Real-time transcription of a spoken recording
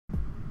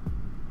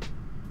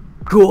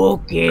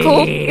Cooking.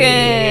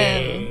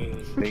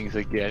 Things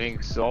are getting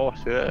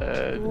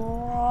sorted.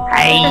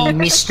 Hey,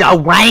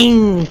 Mr.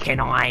 Wayne, can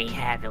I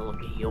have a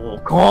look at your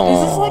car?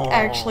 This is like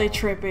actually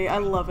trippy. I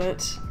love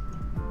it.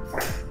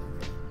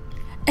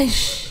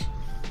 Ish.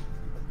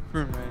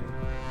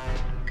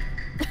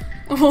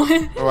 What?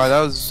 Alright,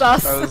 that was.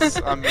 Sus.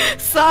 I mean,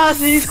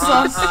 Sassy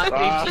sus.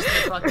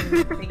 Noobsy, the fucking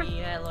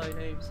thingy. Hello,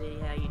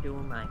 Noobsy. How you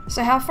doing, mate?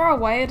 So how far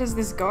away does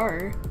this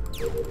go?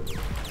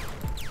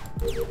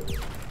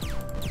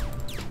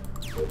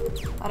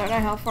 I don't know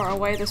how far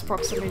away this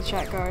proximity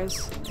chat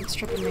goes. It's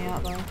tripping me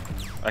out though.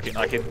 I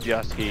can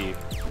just hear you.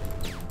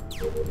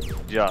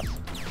 Just.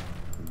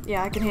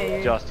 Yeah, I can hear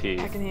you. Just hear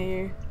you. I can hear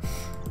you.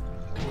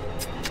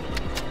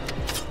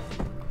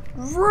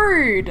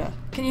 Rude!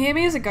 Can you hear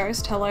me as a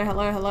ghost? Hello,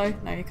 hello, hello?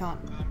 No, you can't.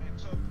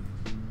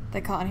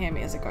 They can't hear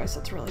me as a ghost,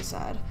 that's really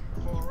sad.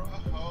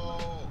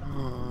 oh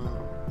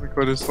my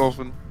god, it's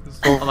dolphin. It's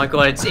Oh dolphin. my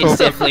god, it's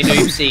definitely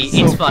Noobsy.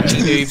 It's fucking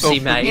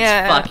Noobsy, mate.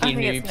 Yeah, It's fucking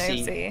I think it's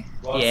Noobsy. Noobsy.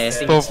 Yeah, I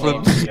think Dolphin.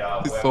 it's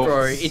Noobsy. It's dolphin.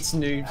 Bro, it's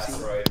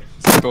Noobsy.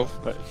 It's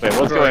dolphin. Wait,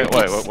 what's going on?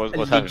 Wait, It's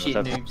what's a happening? legit What's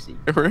happening? Noobsy.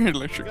 We're You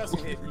electric. guys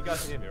can hear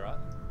me, right?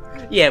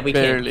 Yeah, we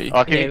Barely. can.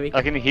 I can, Yeah, we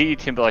I can hear you,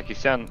 Tim, but like you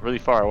sound really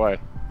far away.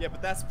 Yeah,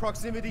 but that's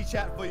proximity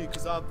chat for you,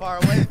 because I'm far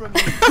away from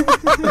you.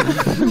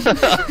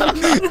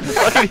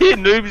 I can hear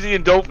Noobsy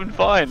and Dolphin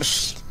fine.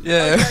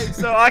 Yeah. Okay,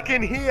 so I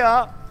can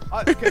hear...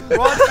 Rod is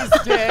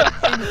dead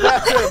in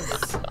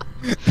weapons!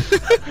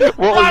 What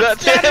was that,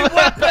 Rod's dead Tim? in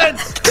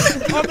weapons!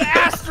 On the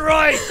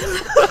asteroid!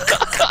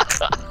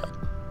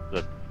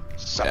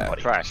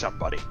 Somebody,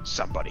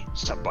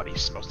 Somebody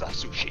smells that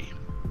sushi.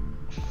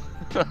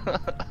 Boys.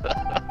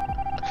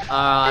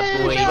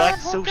 Like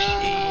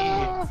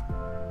sushi.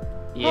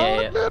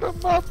 Yeah.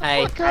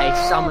 Hey,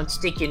 someone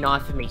stick your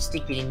knife in me.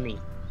 Stick it in me.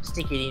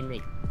 Stick it in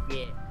me.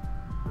 Yeah.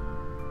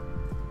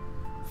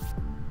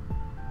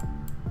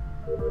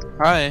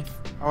 Hi.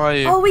 How are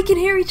you? Oh, we can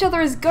hear each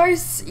other as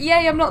ghosts!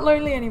 Yay, I'm not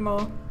lonely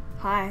anymore.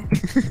 Hi.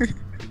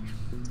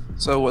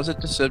 So was it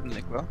disturbed,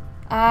 Nicola?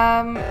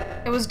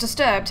 It was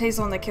Disturbed, he's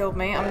the one that killed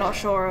me. I'm not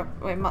sure,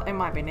 it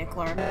might be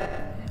Nicola.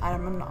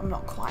 I'm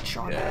not quite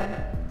sure.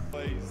 Yeah.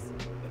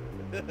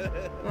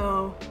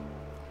 Oh.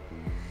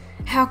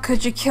 How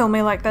could you kill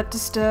me like that,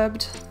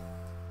 Disturbed?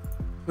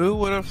 Who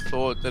would have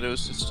thought that it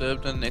was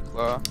disturbed and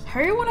Nicola?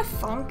 Who would have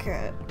thunk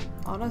it?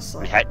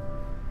 Honestly. Hey.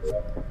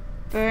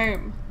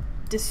 Boom.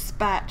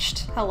 Dispatched.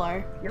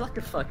 Hello. You're like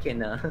a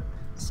fucking,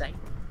 saint.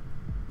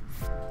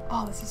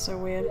 Oh, this is so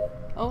weird.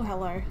 Oh,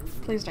 hello.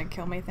 Please don't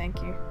kill me,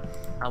 thank you.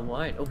 I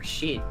won't. Oh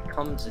shit.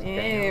 Comms is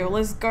Ew, down.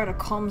 let's go to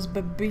comms,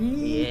 baby.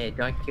 Yeah,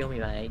 don't kill me,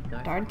 mate.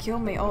 Don't kill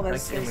me. Oh, Don't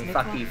there's kill me.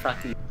 Nicola. Fuck you,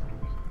 fuck you.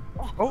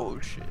 Oh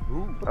shit.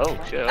 Oh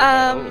shit.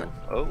 Okay.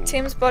 Oh.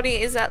 Tim's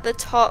body is at the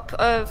top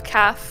of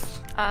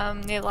Calf,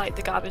 near like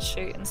the garbage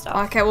chute and stuff.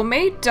 Okay, well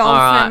me,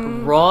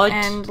 Dolphin, Alright, Rod,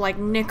 and like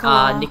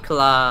Nicola.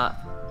 Nicola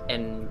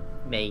and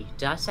me.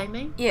 Did I say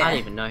me? Yeah. I don't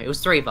even know. It was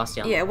three of us,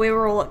 Yeah, we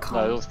were all at No,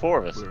 it comms. was four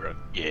of us. We're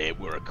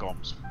at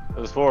comms. It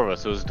was four of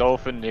us. It was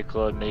Dolphin,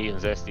 Nicola, me, and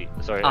Zesty.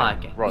 Sorry, Oh,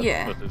 okay. Rod.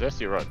 Yeah. Was it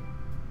Zesty or Rod?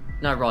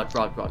 No, Rod.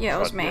 Yeah, it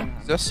was Rod, me.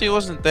 Zesty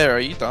wasn't there, are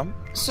you dumb?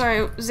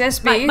 So,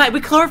 Zesby. Mate,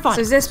 we clarified.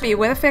 So, Zesby,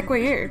 where the fuck were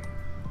you?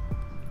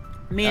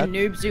 Me and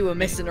Noobsy were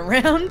messing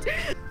around.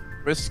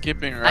 We're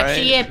skipping, right?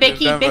 Actually, yeah,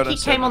 Becky We've done came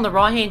about a on the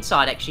right hand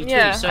side actually too.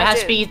 Yeah, So it I has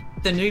did. to be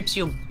the noobs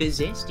you're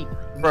zesty.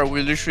 Bro,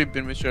 we literally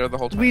been with each other the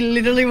whole time. We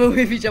literally were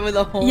with each other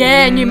the whole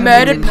Yeah, and you time.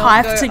 murdered We did not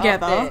Pipe go up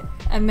together, there.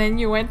 and then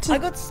you went to. I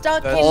got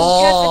stuck in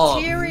Oh,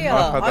 cafeteria.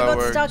 not how I that got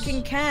works. stuck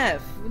in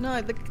caf.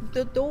 No,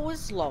 the door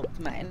was locked,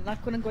 man. I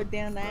couldn't go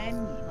down there.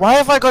 Why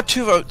have I got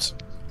 2 votes?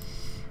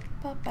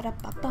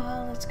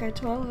 Ba-ba-da-ba-ba, let's go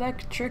to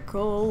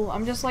electrical.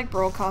 I'm just like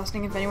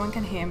broadcasting. If anyone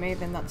can hear me,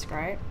 then that's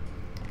great.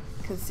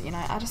 Because, you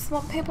know, I just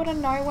want people to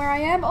know where I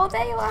am. Oh,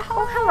 there you are. Hi.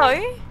 Oh,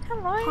 hello.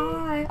 Hello.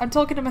 Hi. I'm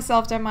talking to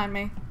myself, don't mind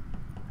me.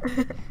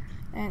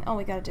 And, oh,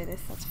 we gotta do this.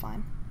 That's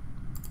fine.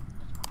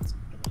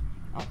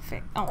 Oh,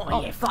 fuck.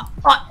 Oh, Yeah, fuck.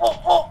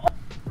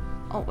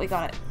 oh, we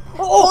got it.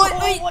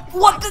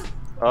 What the?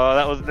 Oh,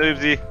 that was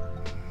Noobsy.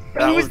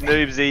 That was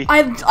Noobsy.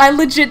 I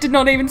legit did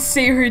not even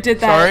see who did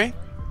that. Sorry?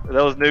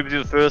 That was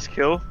Noobsy the first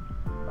kill.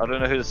 I don't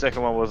know who the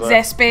second one was.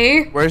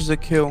 Zesby. Where's the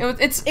kill?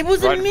 It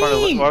wasn't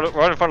me.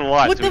 Right in front of the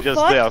lights. What It was the just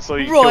fuck? there. I saw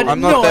you Rod, kill. I'm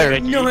not there.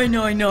 No. I'm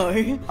I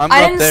not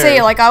didn't there.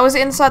 see, like, I was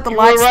inside the You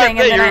lights were right thing,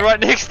 there. and You then were right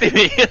next to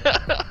me.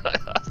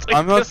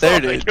 I'm not there,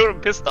 dude. You were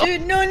pissed off.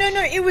 Dude, no.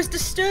 It was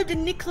Disturbed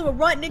and Nicola were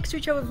right next to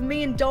each other with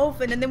me and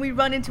Dolphin, and then we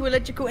run into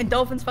electrical and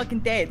Dolphin's fucking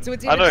dead. So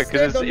it's I either know,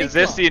 Disturbed because or it's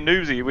Nicola. Zesty and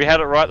Noobsy. We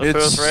had it right the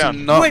It's first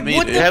round. not Wait, me,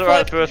 what dude. We had it right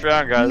fuck? the first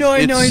round, guys. No,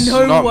 It's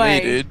no not way.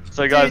 me, dude.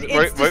 So guys, Dude,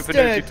 vote it's for Noobsy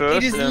Disturbed. first,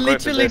 It is and then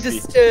vote for literally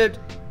Zesty. Disturbed.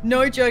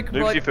 No joke,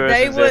 Noobsy Rod. first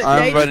They and were. Zesty. I'm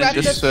They voting trapped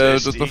us.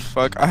 disturbed. What the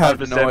fuck? I have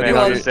no 100%, idea. man,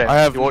 What 100%. I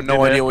have You walked no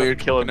in idea there, what you're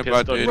kill him, talking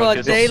about, pissed on dude. you. Rod,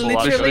 Just they a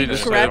lot. literally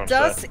Just trapped so.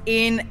 us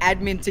in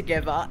admin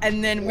together,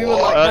 and then we were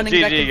like running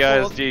GG back and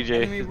guys, forth,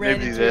 GG. and we ran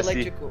Noobsy's into Zesty.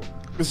 electrical.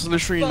 It's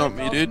literally not me,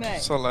 Fuck off, dude.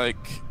 mate. So like,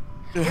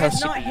 it It's has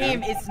to not be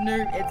him. you. It's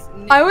Noob. It's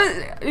Nick. I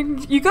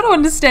was. You gotta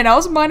understand, I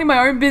was minding my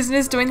own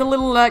business doing the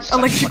little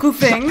electrical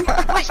thing.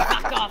 Fuck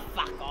off.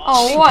 I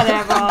Oh,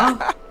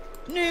 whatever.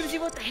 Noobsy,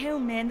 what the hell,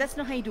 man? That's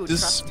not how you do a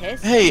Just, trust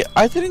test. hey,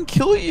 I didn't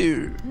kill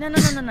you. No.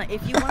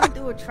 If you want to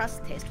do a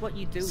trust test, what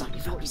you do is you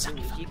go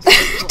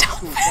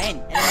to a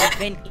vent, and then you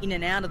vent in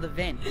and out of the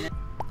vent.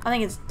 I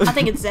think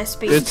it's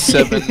Zespy. It's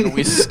 7.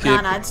 We skip.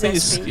 Nah, it's We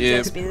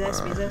Zespy. skip.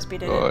 Zespy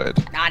did it.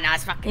 God. Nah,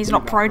 it's fucking. He's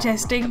not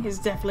protesting. He's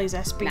definitely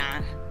Zespy.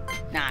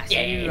 Nah.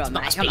 Yeah, You're it's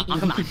right, mate. not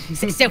Come on.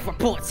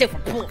 Self-report.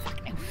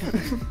 Fucking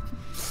hell.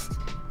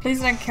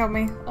 Please don't kill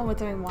me. Oh, we're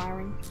doing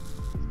wiring.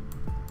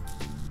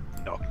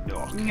 Knock,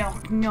 knock.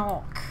 Knock,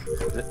 knock.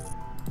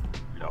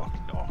 Knock,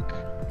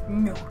 knock.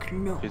 Knock,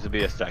 knock. This will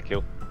be a stack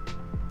kill.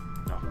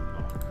 Knock,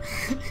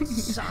 knock.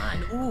 Son,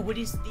 ooh, what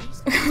is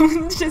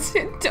this? Just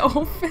hit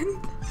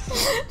dolphin.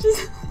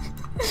 Just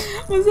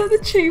was that the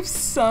chief's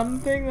son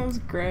thing? That was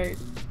great.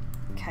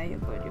 Okay, you're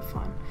good. You're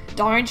fine.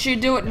 Don't you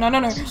do it? No. No,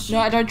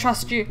 I don't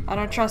trust you. I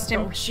don't trust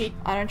him. Oh shit.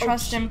 I don't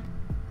trust him.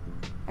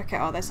 Okay.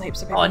 Oh, there's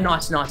heaps of people. Oh, here.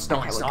 nice. Okay, we're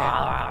good.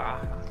 Ah.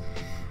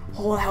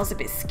 Oh, that was a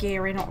bit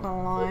scary. Not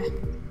gonna lie.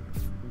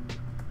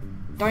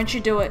 Don't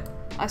you do it.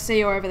 I see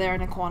you over there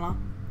in the corner.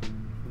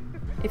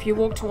 If you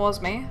walk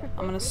towards me,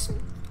 I'm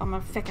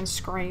gonna fucking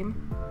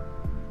scream.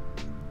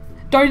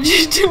 Don't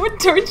you do it,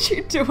 don't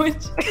you do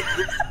it.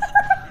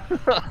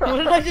 What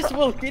did I just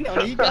walk in on?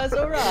 Are you guys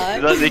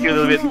alright? Does that make you a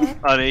little bit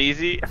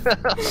uneasy?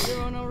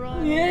 Everyone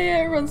alright?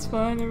 Yeah, everyone's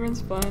fine,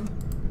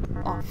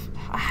 Oh,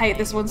 I hate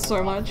this one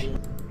so much.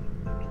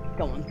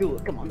 Come on, do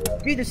it, come on.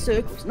 Do the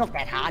circles, not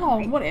that hard. Oh,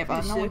 mate. whatever,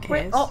 Do the no one circle.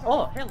 cares.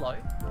 Oh, hello.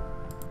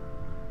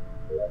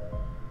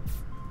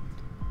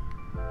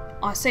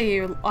 I see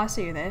you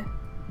there.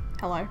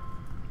 Hello.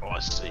 Oh, I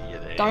see you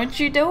there. Don't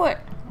you do it.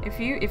 If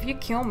you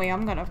kill me,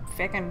 I'm gonna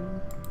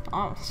fucking...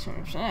 Oh,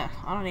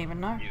 I don't even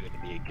know. You're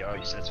gonna be a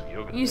ghost, that's what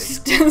you're gonna You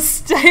be.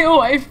 stay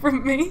away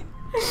from me.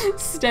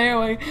 Stay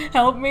away.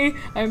 Help me.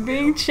 I'm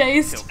being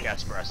chased. Tell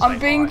Casper I say I'm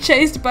being hi.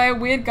 chased by a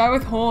weird guy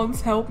with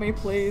horns. Help me,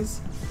 please.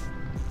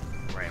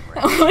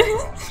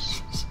 Ram.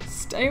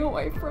 Stay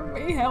away from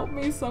me. Help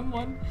me,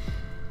 someone.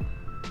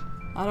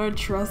 I don't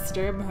trust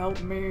him.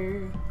 Help me.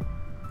 You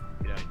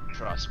don't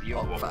trust me,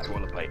 you're walking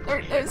toilet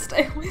paper. No,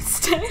 stay away.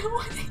 Stay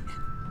away.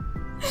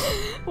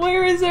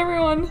 Where is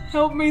everyone?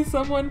 Help me,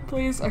 someone,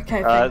 please. Okay,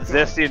 thank God.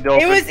 Zesty and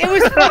Dolphin. It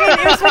was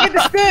fucking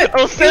disturbed.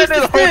 I was standing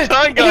there the whole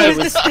time, guys. It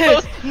was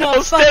disturbed. No, I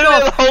was fuck standing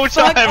there off. the whole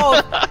Fuck time.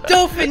 off.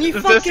 Dolphin, you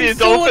It's fucking Zesty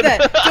saw and Dolphin.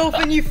 that.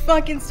 Dolphin, you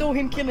fucking saw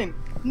him kill him.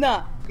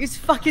 Nah, it's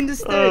fucking Oh,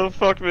 disturbed.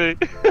 fuck me.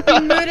 He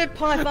murdered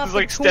Pipe Just after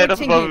like stand up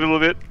taunting above him a him.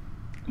 little bit.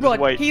 Just Rod,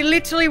 wait. he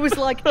literally was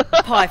like,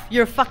 Pipe,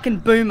 you're a fucking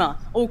boomer.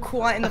 All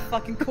quiet in the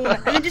fucking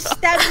corner. And then just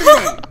stabbed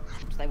him.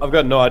 I've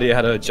got no idea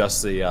how to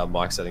adjust the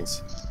mic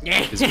settings.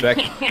 Yeah. Because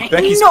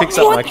Becky's picks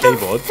up my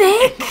keyboard.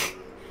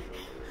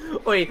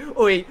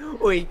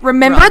 Oi.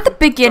 Remember Right. at the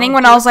beginning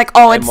when I was like,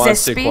 oh, And it's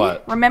mine's too Zespy?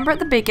 quiet. Remember at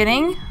the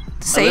beginning? And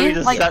then See? we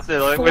just Like, sat there,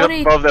 like,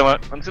 40, above them. I'm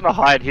just gonna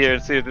hide here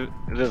and see if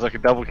there's like a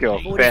double kill.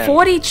 Bam.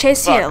 40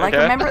 chests here. Fuck, Like,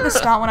 okay. remember at the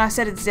start when I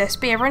said it's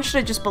Zespy? Everyone should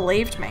have just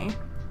believed me.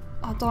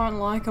 I don't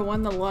like it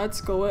when the lights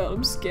go out.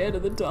 I'm scared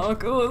of the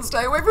dark. Oh,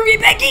 stay away from me,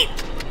 Becky!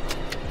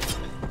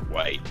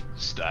 Wait,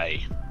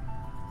 stay.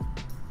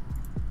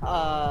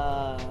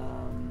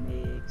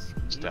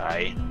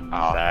 Stay.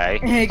 Stay.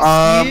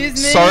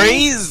 Excuse me.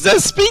 Sorry,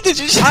 Zespy, did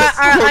you just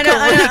I know.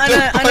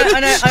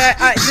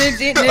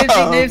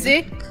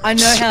 Noobsy. I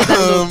know how that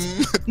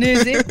looks.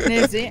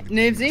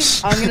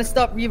 Noobsy. I'm gonna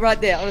stop you right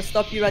there.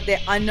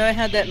 I know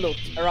how that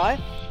looked, alright?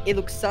 It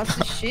looks sus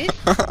as shit.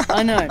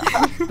 I know.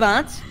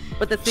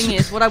 But the thing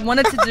is, what I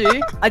wanted to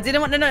do, I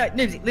didn't want, no,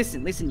 Noobsy,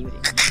 listen, you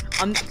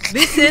idiot.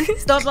 Listen,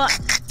 stop,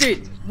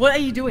 dude, what are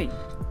you doing?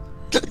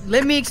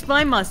 Let me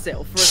explain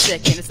myself for a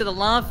second instead of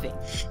laughing,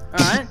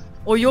 alright?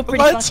 Or you're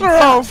pretty Lights fucking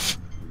are sus. off.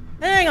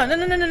 Hang on, no.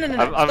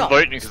 I'm Stop.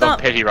 voting because I'm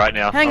petty right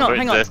now. Hang I'm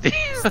on. voting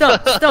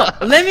Zesty. Stop.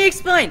 Let me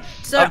explain.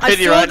 So I'm I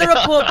petty saw right the now.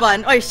 report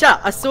button. Oh, shut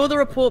up. I saw the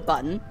report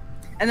button,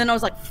 and then I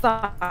was like,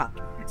 fuck.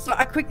 So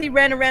I quickly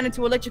ran around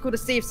into electrical to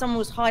see if someone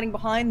was hiding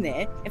behind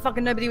there, and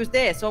fucking nobody was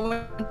there. So I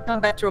went to come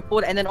back to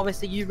report it, and then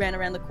obviously you ran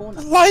around the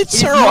corner. Lights It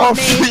is are not off.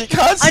 me. You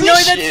can't see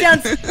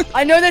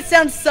I know that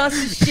sounds sus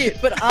as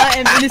shit, but I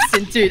am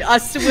innocent, dude. I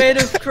swear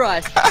to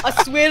Christ. I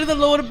swear to the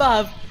Lord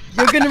above,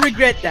 you're gonna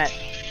regret that.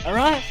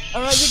 Alright,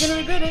 you're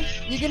gonna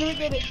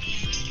regret it.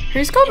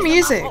 Who's got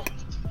music?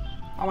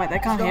 Oh wait, they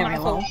can't hear me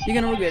well. You're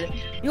gonna regret it.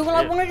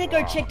 I wanted to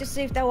go check to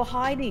see if they were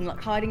hiding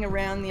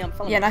around the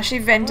Yeah, no, she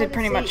vented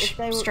pretty much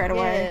straight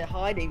away. Yeah,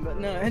 hiding, but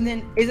no. And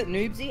then, is it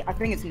Noobsy? I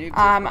think it's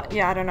Noobsy.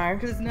 Yeah, I don't know.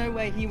 Because there's no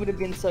way he would have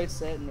been so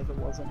certain if it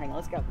wasn't. Hang on,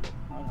 let's go.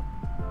 Hang on.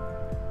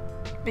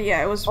 But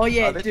yeah, it was. Oh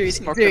yeah, they're dude,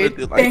 just not gonna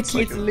do lights,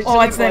 Becky, it's like- literally. Oh,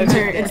 it's them close.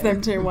 too. It's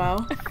them too.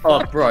 Wow.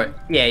 Oh, bro.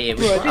 Yeah.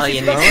 Bro, Oh, this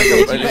yeah,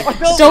 is no.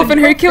 fucking- Dolphin,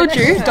 who killed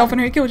you? Dolphin,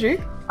 who killed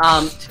you?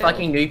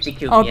 Fucking Noobsy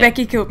killed Oh, me.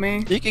 Becky killed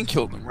me. You can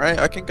kill them, right?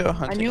 I can go I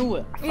hunting. knew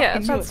it. Yeah,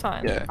 fucking knew that's it.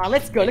 fine. Yeah.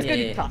 Let's go. Let's go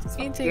do Yeah. tasks.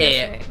 You two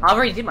Yeah. go. I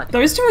already did my.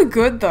 Those two are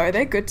good though.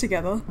 They're good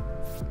together.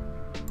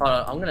 Hold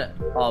on, I'm gonna.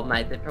 Oh,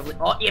 mate, they're probably.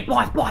 Oh, yeah,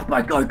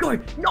 bye, go.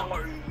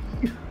 No!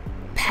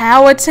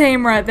 Power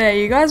team right there.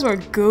 You guys were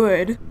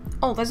good.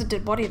 Oh, there's a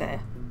dead body there.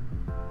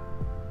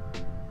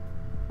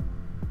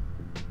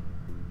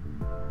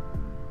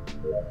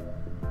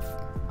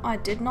 I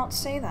did not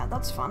see that.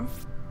 That's fun.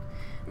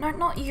 No,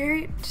 not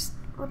you. Just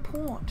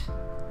report.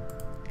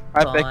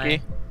 Hi, Bye.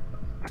 Becky.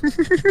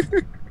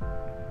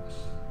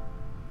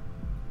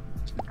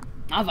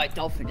 I vote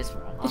dolphin just for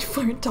a You laugh.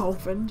 vote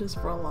dolphin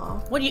just for a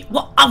laugh. What do you?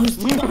 What? I was.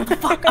 What the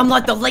fuck? I'm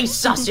like the least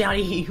sus out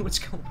of here. What's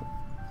going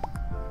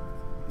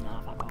on?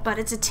 Nah, fuck off. But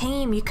it's a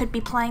team. You could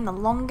be playing the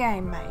long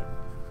game, mate.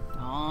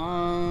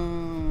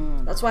 Oh,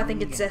 That's why I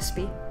think it's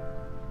Zespy.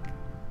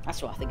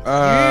 that's what I think.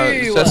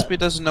 It's you. Zespy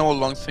doesn't know what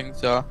long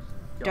things are.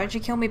 Don't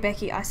you kill me,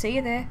 Becky. I see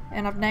you there,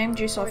 and I've named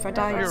you, so if I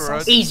die, you're You're right.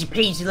 sus. Easy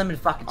peasy, lemon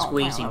fucking Oh,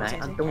 squeezy, wow, that was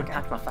mate. I easy. don't want to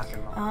Okay. touch my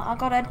fucking life. I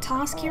got a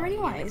task here Let's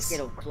anyways.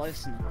 get all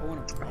close in the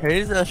corner. Bro.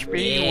 Hey,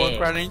 Zespy, you walk Yeah.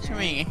 right into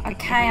me.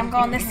 Okay, I'm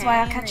going this way.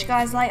 I'll catch you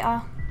guys later.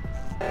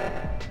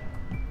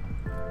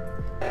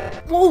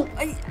 Whoa!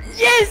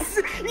 Yes!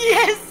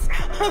 Yes!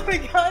 Oh my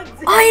god!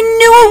 I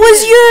knew it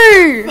was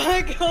you!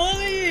 Fuck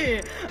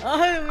Holly!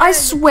 Oh, I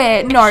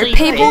swear, no, Actually,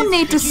 people please,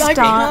 need to you I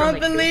start. can't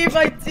believe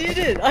I did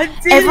it! I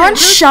did Everyone it!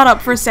 shut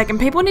up for a second.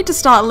 People need to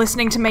start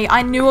listening to me.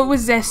 I knew it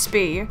was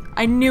Zespy.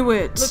 I knew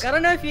it. Look, I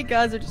don't know if you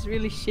guys are just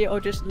really shit or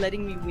just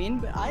letting me win,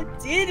 but I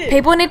did it!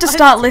 People need to I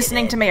start did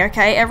listening it. to me,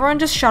 okay? Everyone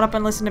just shut up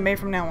and listen to me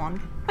from now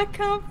on. I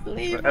can't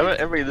believe it.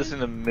 Everybody listen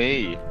to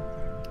me.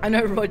 I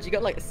know, Rod, you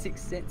got like a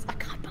sixth sense. I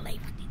can't believe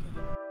it.